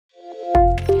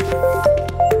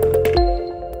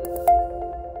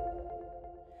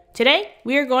Today,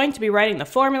 we are going to be writing the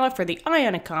formula for the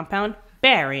ionic compound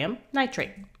barium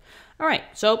nitrate. All right,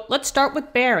 so let's start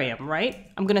with barium,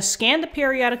 right? I'm going to scan the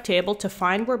periodic table to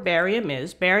find where barium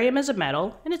is. Barium is a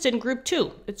metal, and it's in group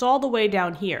 2. It's all the way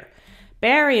down here.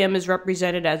 Barium is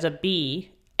represented as a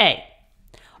Ba.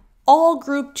 All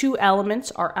group 2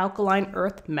 elements are alkaline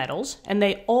earth metals, and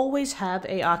they always have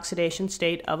an oxidation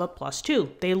state of a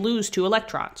 +2. They lose 2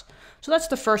 electrons. So that's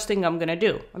the first thing I'm going to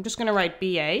do. I'm just going to write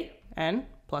Ba and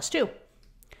 +2.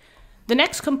 The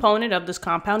next component of this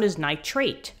compound is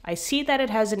nitrate. I see that it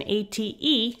has an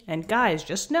ATE, and guys,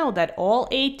 just know that all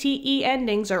ATE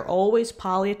endings are always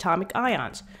polyatomic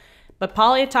ions. But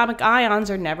polyatomic ions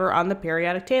are never on the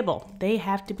periodic table. They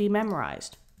have to be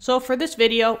memorized. So for this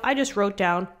video, I just wrote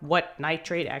down what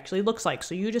nitrate actually looks like.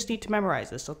 So you just need to memorize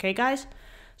this, okay guys?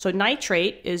 So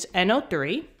nitrate is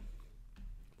NO3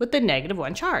 with the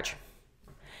 -1 charge.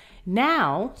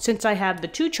 Now, since I have the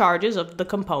 2 charges of the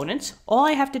components, all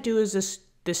I have to do is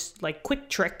this like quick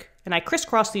trick, and I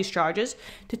crisscross these charges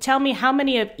to tell me how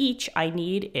many of each I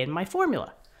need in my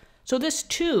formula. So this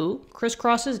 2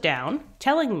 crisscrosses down,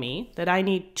 telling me that I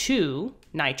need 2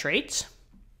 nitrates,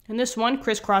 and this 1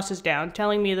 crisscrosses down,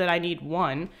 telling me that I need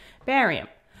 1 barium.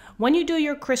 When you do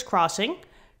your crisscrossing,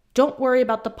 don't worry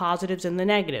about the positives and the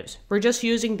negatives. We're just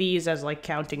using these as like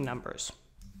counting numbers.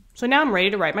 So now I'm ready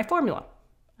to write my formula.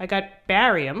 I got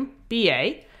barium,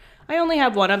 Ba. I only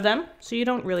have 1 of them, so you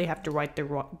don't really have to write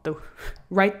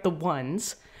the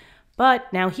ones.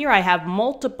 But now here I have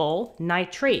multiple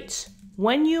nitrates.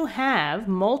 When you have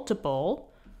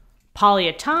multiple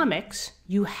polyatomics,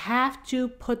 you have to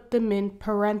put them in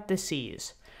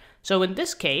parentheses. So in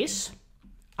this case,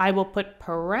 I will put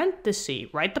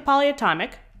parenthesis, write the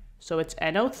polyatomic, so it's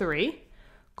NO3,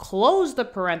 close the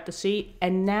parenthesis,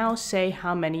 and now say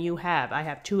how many you have. I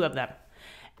have 2 of them.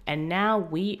 And now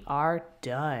we are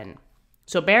done.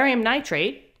 So barium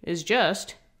nitrate is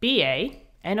just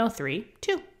BaNO3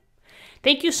 2.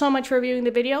 Thank you so much for viewing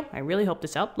the video. I really hope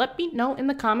this helped. Let me know in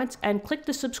the comments and click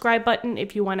the subscribe button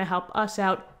if you want to help us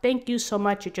out. Thank you so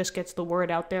much. It just gets the word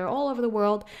out there all over the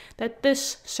world that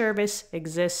this service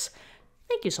exists.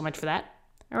 Thank you so much for that.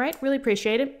 All right, really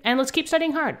appreciate it. And let's keep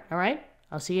studying hard, all right?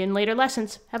 I'll see you in later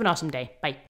lessons. Have an awesome day.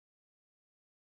 Bye.